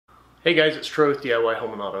Hey guys, it's Troy with DIY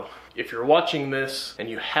Home and Auto. If you're watching this and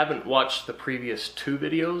you haven't watched the previous two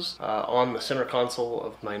videos on the center console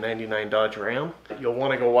of my 99 Dodge Ram, you'll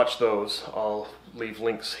want to go watch those. I'll leave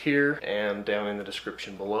links here and down in the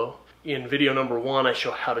description below. In video number 1, I show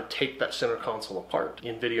how to take that center console apart.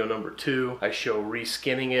 In video number 2, I show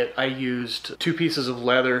reskinning it. I used 2 pieces of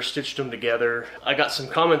leather, stitched them together. I got some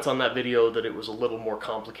comments on that video that it was a little more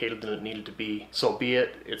complicated than it needed to be. So be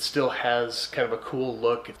it. It still has kind of a cool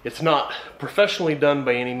look. It's not professionally done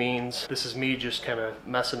by any means. This is me just kind of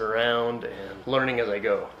messing around and learning as I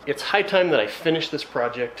go. It's high time that I finish this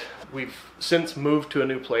project. We've since moved to a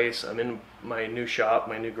new place. I'm in my new shop,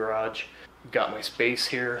 my new garage. Got my space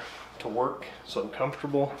here to work, so I'm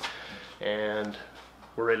comfortable and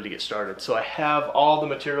we're ready to get started. So I have all the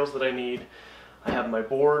materials that I need. I have my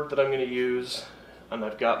board that I'm going to use, and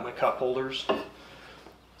I've got my cup holders.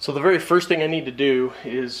 So the very first thing I need to do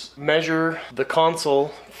is measure the console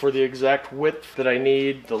for the exact width that I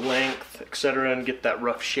need, the length, etc., and get that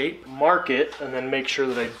rough shape. Mark it and then make sure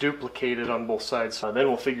that I duplicate it on both sides. Then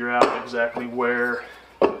we'll figure out exactly where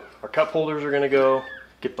our cup holders are going to go,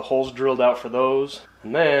 get the holes drilled out for those,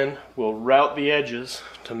 and then we'll route the edges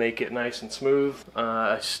to make it nice and smooth.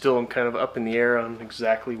 I still am kind of up in the air on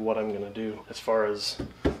exactly what I'm going to do as far as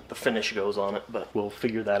the finish goes on it, but we'll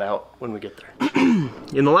figure that out when we get there.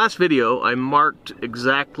 In the last video, I marked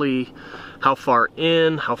exactly how far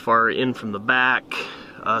in from the back,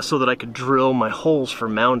 so that I could drill my holes for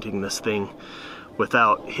mounting this thing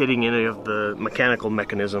without hitting any of the mechanical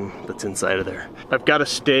mechanism that's inside of there. I've got to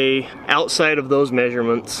stay outside of those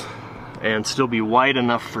measurements and still be wide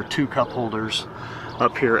enough for 2 cup holders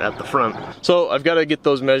up here at the front. So I've got to get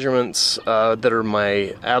those measurements that are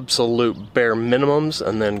my absolute bare minimums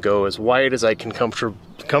and then go as wide as I can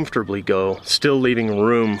comfortably go, still leaving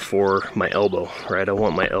room for my elbow, right? I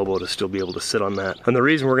want my elbow to still be able to sit on that. And the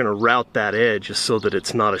reason we're going to route that edge is so that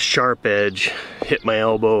it's not a sharp edge, hit my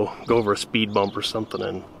elbow, go over a speed bump or something,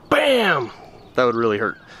 and BAM! That would really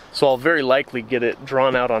hurt. So I'll very likely get it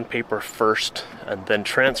drawn out on paper first and then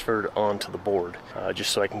transferred onto the board,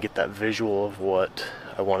 just so I can get that visual of what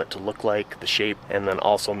I want it to look like, the shape, and then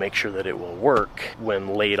also make sure that it will work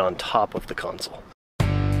when laid on top of the console.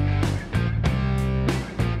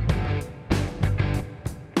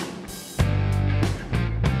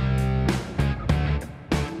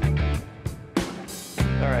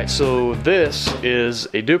 Alright, so this is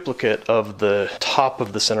a duplicate of the top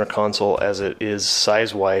of the center console as it is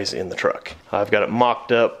size-wise in the truck. I've got it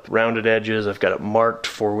mocked up, rounded edges, I've got it marked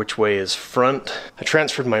for which way is front. I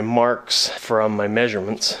transferred my marks from my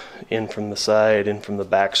measurements in from the side, in from the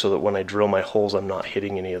back, so that when I drill my holes I'm not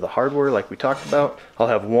hitting any of the hardware like we talked about. I'll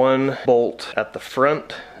have 1 bolt at the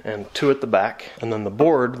front and 2 at the back, and then the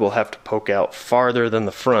board will have to poke out farther than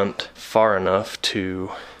the front, far enough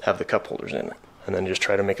to have the cup holders in it. And then just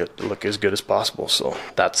try to make it look as good as possible. So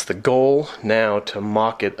that's the goal now, to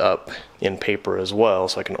mock it up in paper as well,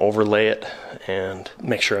 so I can overlay it and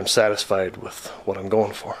make sure I'm satisfied with what I'm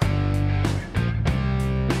going for.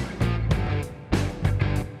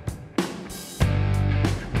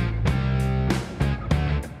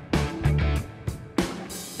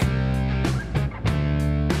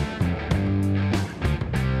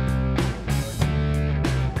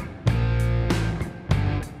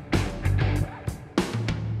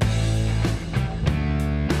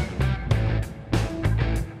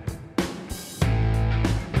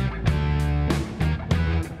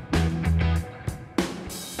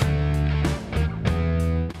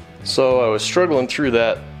 So I was struggling through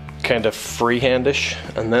that kind of freehandish,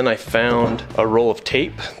 and then I found a roll of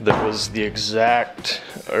tape that was the exact,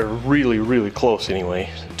 or really close anyway,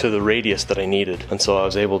 to the radius that I needed. And so I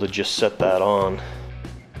was able to just set that on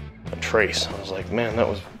and trace. I was like, man, that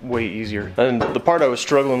was way easier. And the part I was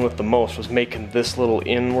struggling with the most was making this little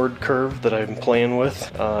inward curve that I'm playing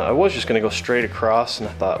with. I was just gonna go straight across, and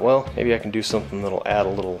I thought, well, maybe I can do something that'll add a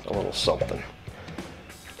little something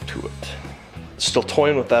to it. Still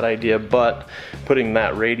toying with that idea, but putting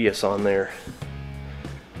that radius on there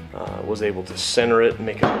was able to center it and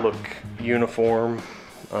make it look uniform.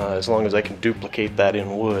 As long as I can duplicate that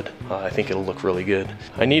in wood, I think it'll look really good.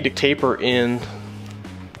 I need to taper in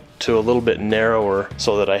to a little bit narrower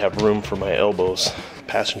so that I have room for my elbows,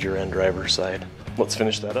 passenger and driver side. Let's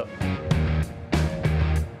finish that up.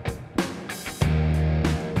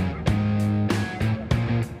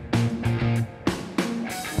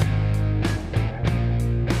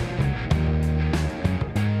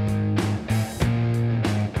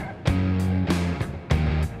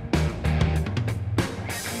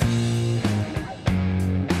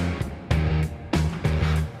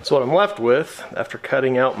 So what I'm left with, after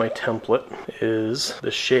cutting out my template, is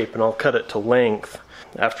this shape, and I'll cut it to length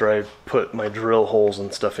after I put my drill holes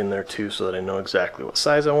and stuff in there too, so that I know exactly what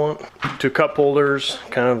size I want. 2 cup holders,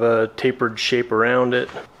 kind of a tapered shape around it,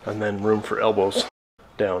 and then room for elbows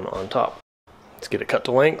down on top. Let's get it cut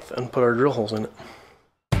to length and put our drill holes in it.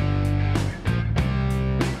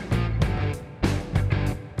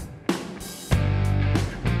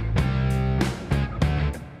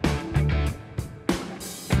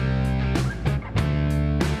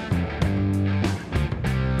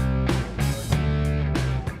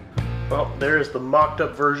 Well, there's the mocked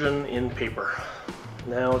up version in paper.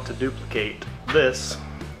 Now to duplicate this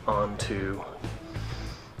onto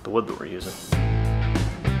the wood that we're using.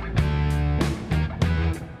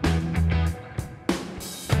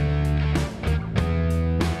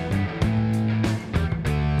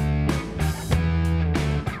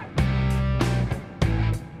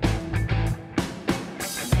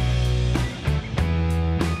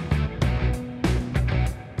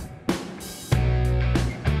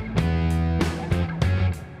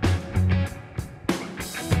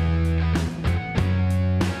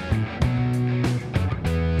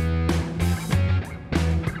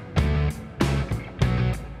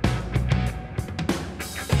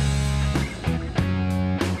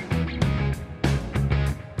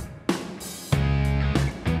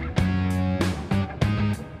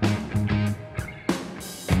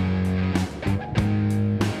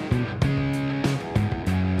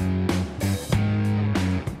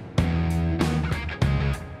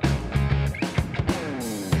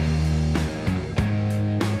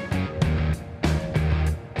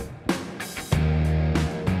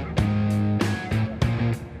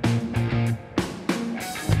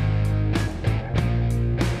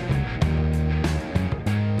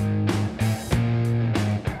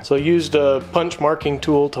 So I used a punch marking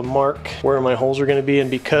tool to mark where my holes are going to be,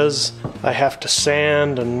 and because I have to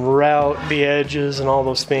sand and route the edges and all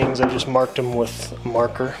those things, I just marked them with a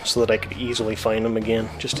marker so that I could easily find them again,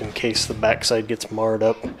 just in case the backside gets marred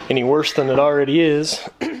up any worse than it already is.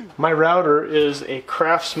 My router is a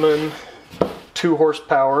Craftsman 2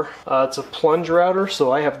 horsepower. It's a plunge router,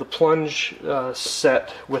 so I have the plunge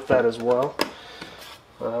set with that as well.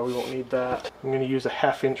 We won't need that. I'm going to use a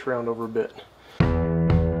 1/2 inch round over bit.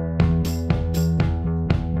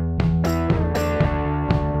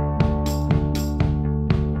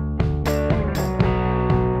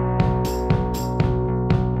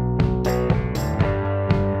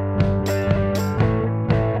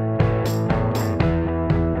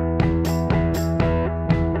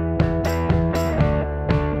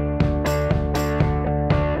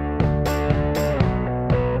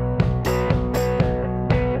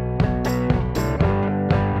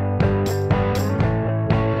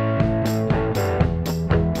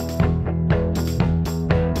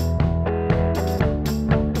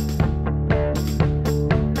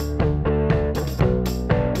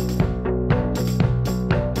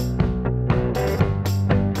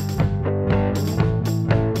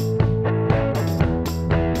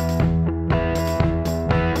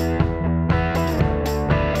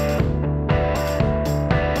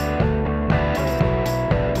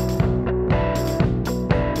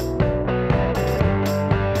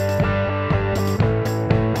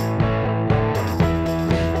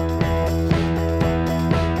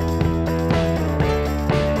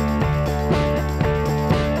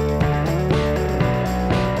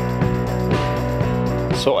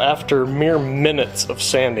 So after mere minutes of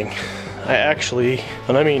sanding, I actually,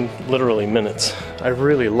 and I mean literally minutes, I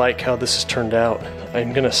really like how this has turned out.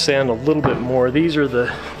 I'm gonna sand a little bit more. These are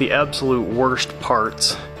the absolute worst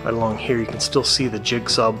parts. Right along here you can still see the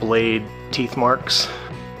jigsaw blade teeth marks,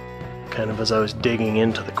 kind of as I was digging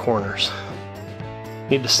into the corners.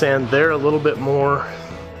 Need to sand there a little bit more,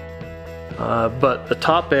 but the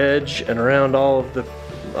top edge and around all of the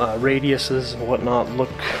radiuses and whatnot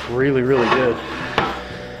look really, really good.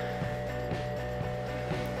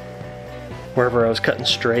 Wherever I was cutting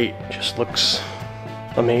straight, just looks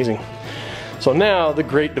amazing. So now the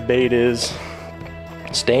great debate is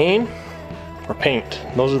stain or paint.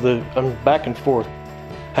 Those are I'm back and forth.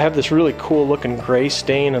 I have this really cool looking gray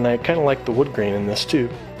stain, and I kind of like the wood grain in this too.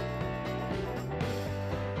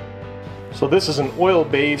 So this is an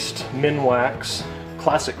oil-based Minwax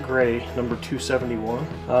Classic Gray number 271.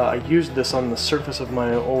 I used this on the surface of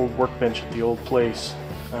my old workbench at the old place.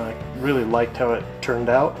 I really liked how it turned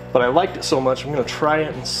out, but I liked it so much I'm going to try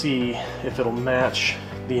it and see if it'll match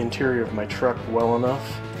the interior of my truck well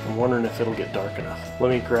enough. I'm wondering if it'll get dark enough. Let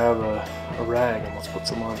me grab a rag and let's put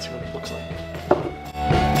some on and see what it looks like.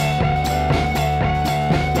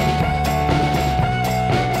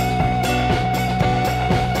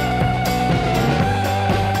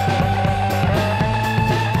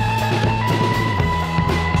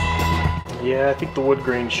 Yeah, I think the wood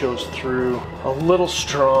grain shows through a little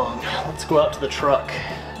strong. Let's go out to the truck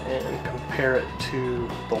and compare it to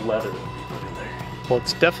the leather that we put in there. Well,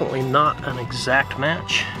 it's definitely not an exact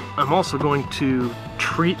match. I'm also going to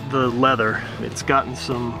treat the leather. It's gotten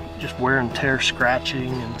some just wear and tear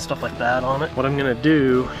scratching and stuff like that on it. What I'm gonna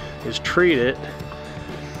do is treat it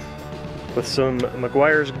with some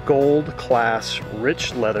Meguiar's Gold Class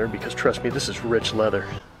rich leather, because trust me, this is rich leather.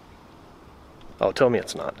 Oh, tell me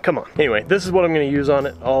it's not. Come on. Anyway, this is what I'm going to use on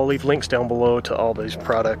it. I'll leave links down below to all these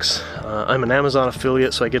products. I'm an Amazon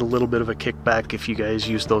affiliate, so I get a little bit of a kickback if you guys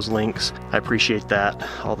use those links. I appreciate that,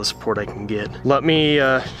 all the support I can get. Let me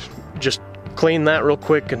just clean that real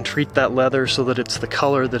quick and treat that leather so that it's the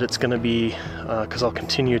color that it's going to be, because I'll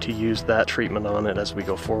continue to use that treatment on it as we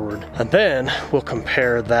go forward. And then we'll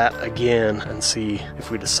compare that again and see if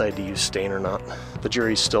we decide to use stain or not. The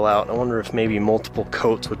jury's still out. I wonder if maybe multiple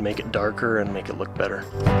coats would make it darker and make it look better.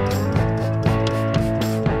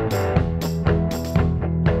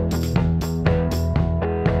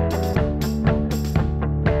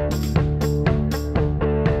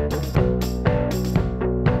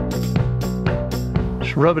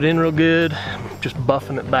 Rub it in real good, just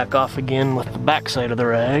buffing it back off again with the back side of the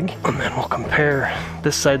rag, and then we'll compare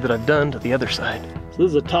this side that I've done to the other side. So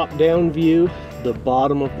this is a top-down view. The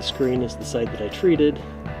bottom of the screen is the side that I treated.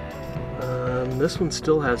 This one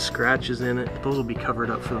still has scratches in it, but those will be covered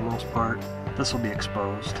up for the most part. This will be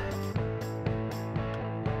exposed.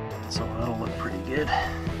 So that'll look pretty good.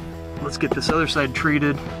 Let's get this other side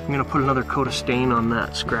treated. I'm gonna put another coat of stain on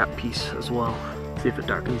that scrap piece as well. See if it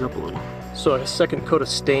darkens up a little. So a second coat of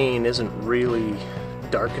stain isn't really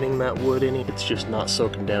darkening that wood any, it's just not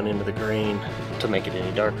soaking down into the grain to make it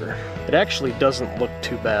any darker. It actually doesn't look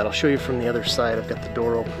too bad. I'll show you from the other side. I've got the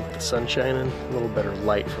door open with the sun shining, a little better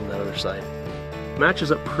light from that other side.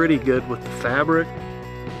 Matches up pretty good with the fabric,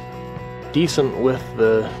 decent with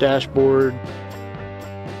the dashboard,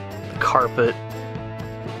 the carpet.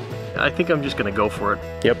 I think I'm just gonna go for it.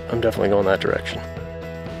 Yep, I'm definitely going that direction.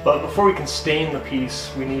 But before we can stain the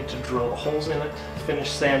piece, we need to drill the holes in it, finish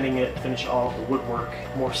sanding it, finish all of the woodwork.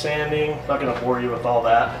 More sanding, not gonna bore you with all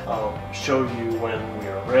that. I'll show you when we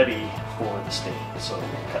are ready for the stain. So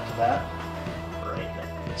we'll cut to that right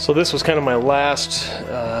now. So this was kind of my last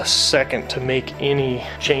second to make any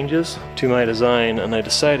changes to my design, and I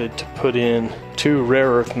decided to put in 2 rare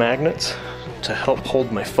earth magnets to help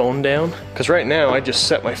hold my phone down. Because right now I just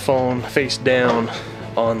set my phone face down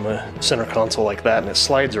on the center console like that, and it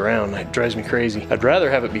slides around. It drives me crazy. I'd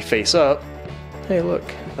rather have it be face up. Hey look,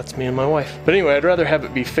 that's me and my wife. But anyway, I'd rather have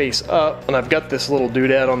it be face up, and I've got this little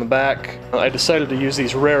doodad on the back. I decided to use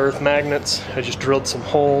these rare earth magnets. I just drilled some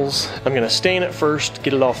holes. I'm gonna stain it first,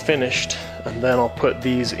 get it all finished, and then I'll put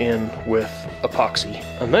these in with epoxy.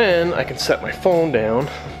 And then I can set my phone down.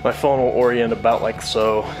 My phone will orient about like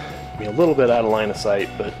so. Be a little bit out of line of sight,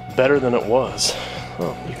 but better than it was.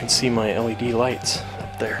 Oh, you can see my LED lights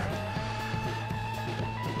up there.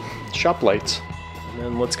 Shop lights. And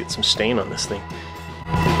then let's get some stain on this thing.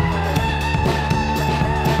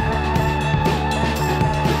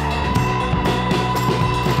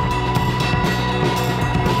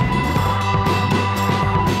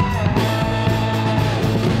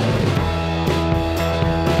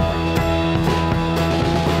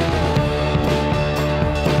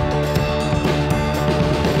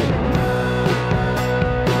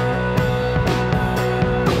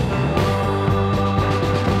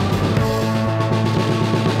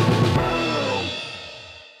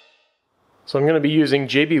 So I'm going to be using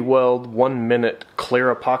JB Weld 1 minute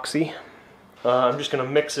clear epoxy. I'm just going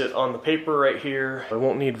to mix it on the paper right here. I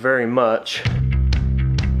won't need very much.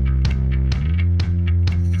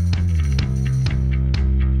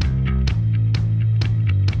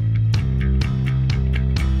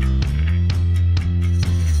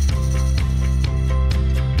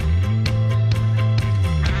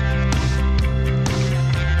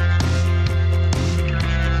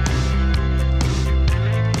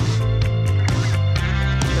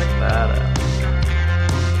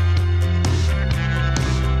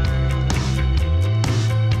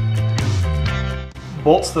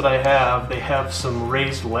 Bolts that I have, they have some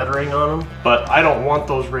raised lettering on them, but I don't want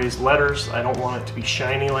those raised letters. I don't want it to be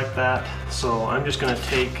shiny like that. So I'm just gonna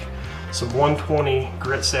take some 120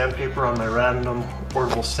 grit sandpaper on my random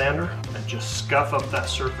portable sander and just scuff up that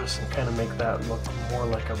surface and kind of make that look more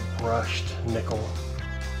like a brushed nickel.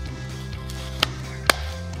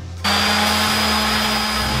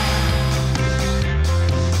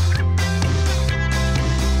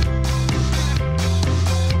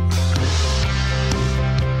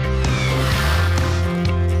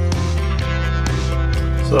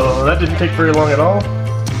 So that didn't take very long at all.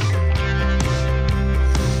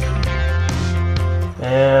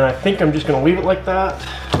 And I think I'm just gonna leave it like that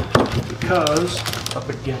because up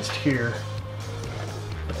against here,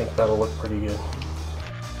 I think that'll look pretty good.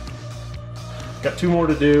 Got 2 more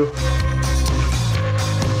to do.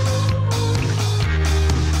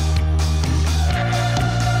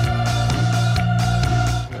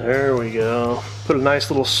 There we go. Put a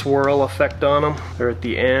nice little swirl effect on them. They're at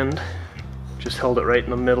the end. Just held it right in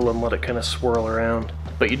the middle and let it kind of swirl around.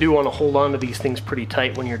 But you do want to hold on to these things pretty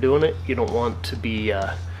tight when you're doing it. You don't want to be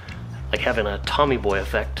like having a Tommy Boy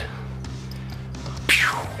effect.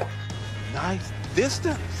 Nice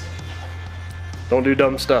distance. Don't do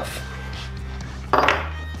dumb stuff.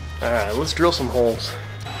 Alright, let's drill some holes.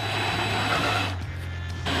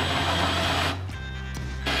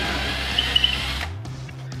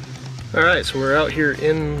 Alright, so we're out here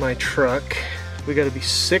in my truck. We gotta be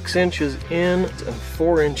 6 inches in and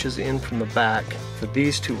 4 inches in from the back for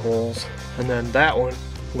these 2 holes. And then that one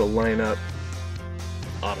will line up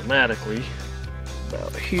automatically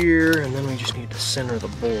about here, and then we just need to center the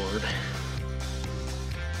board.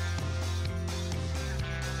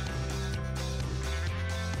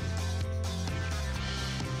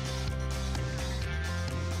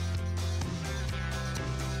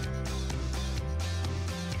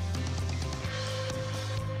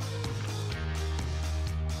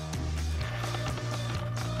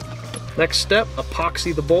 Next step,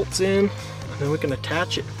 epoxy the bolts in, and then we can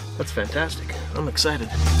attach it. That's fantastic. I'm excited.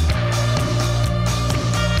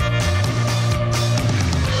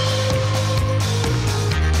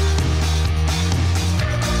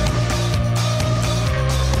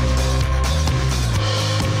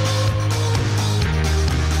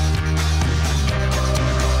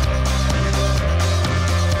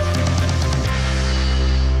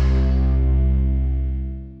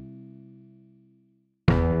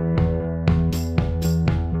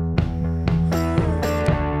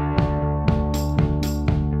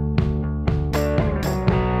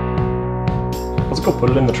 Let's go put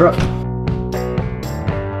it in the truck.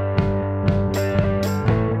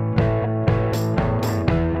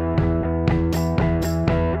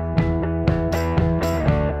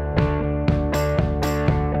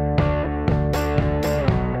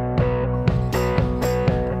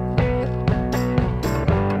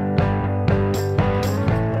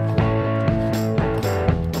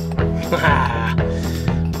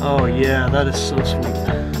 Oh yeah, that is so sweet.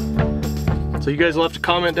 So you guys will have to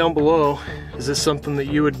comment down below. Is this something that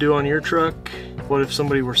you would do on your truck? What if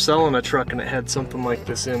somebody were selling a truck and it had something like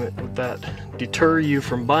this in it? Would that deter you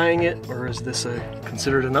from buying it, or is this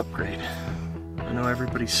considered an upgrade? I know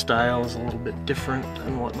everybody's style is a little bit different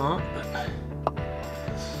and whatnot, but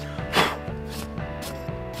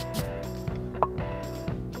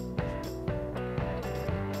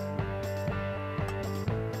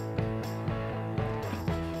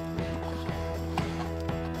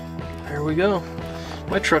there we go.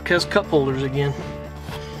 My truck has cup holders again.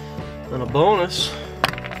 And a bonus,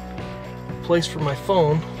 place for my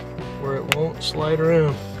phone where it won't slide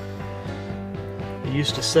around. I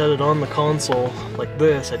used to set it on the console like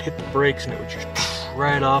this. I'd hit the brakes and it would just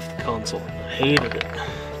right off the console. I hated it.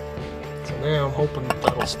 So now I'm hoping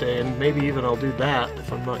that'll stay, and maybe even I'll do that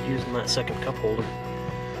if I'm not using that second cup holder.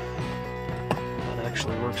 That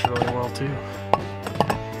actually works really well too.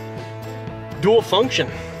 Dual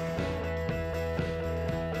function.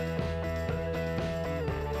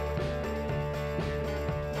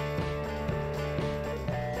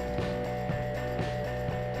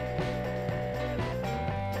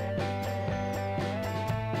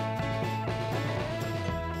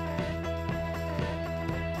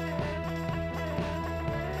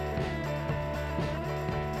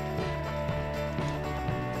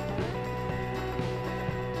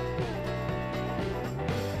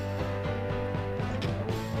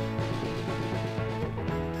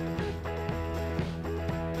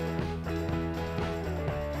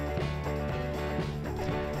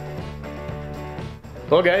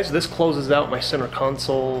 Well guys, this closes out my center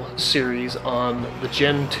console series on the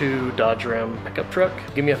Gen 2 Dodge Ram pickup truck.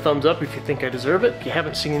 Give me a thumbs up if you think I deserve it. If you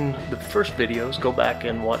haven't seen the first videos, go back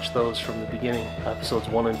and watch those from the beginning, episodes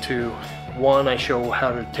 1 and 2. 1, I show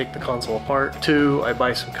how to take the console apart. 2, I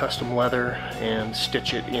buy some custom leather and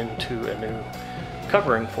stitch it into a new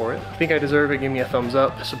covering for it. If you think I deserve it, give me a thumbs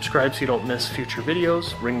up. Subscribe so you don't miss future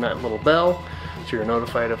videos. Ring that little bell so you're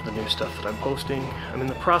notified of the new stuff that I'm posting. I'm in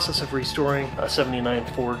the process of restoring a 79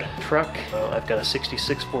 Ford truck. I've got a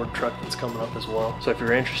 66 Ford truck that's coming up as well. So if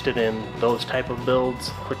you're interested in those type of builds,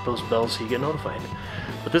 click those bells so you get notified.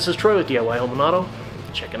 But this is Troy with DIY Home and Auto,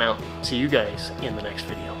 checking out. See you guys in the next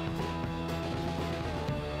video.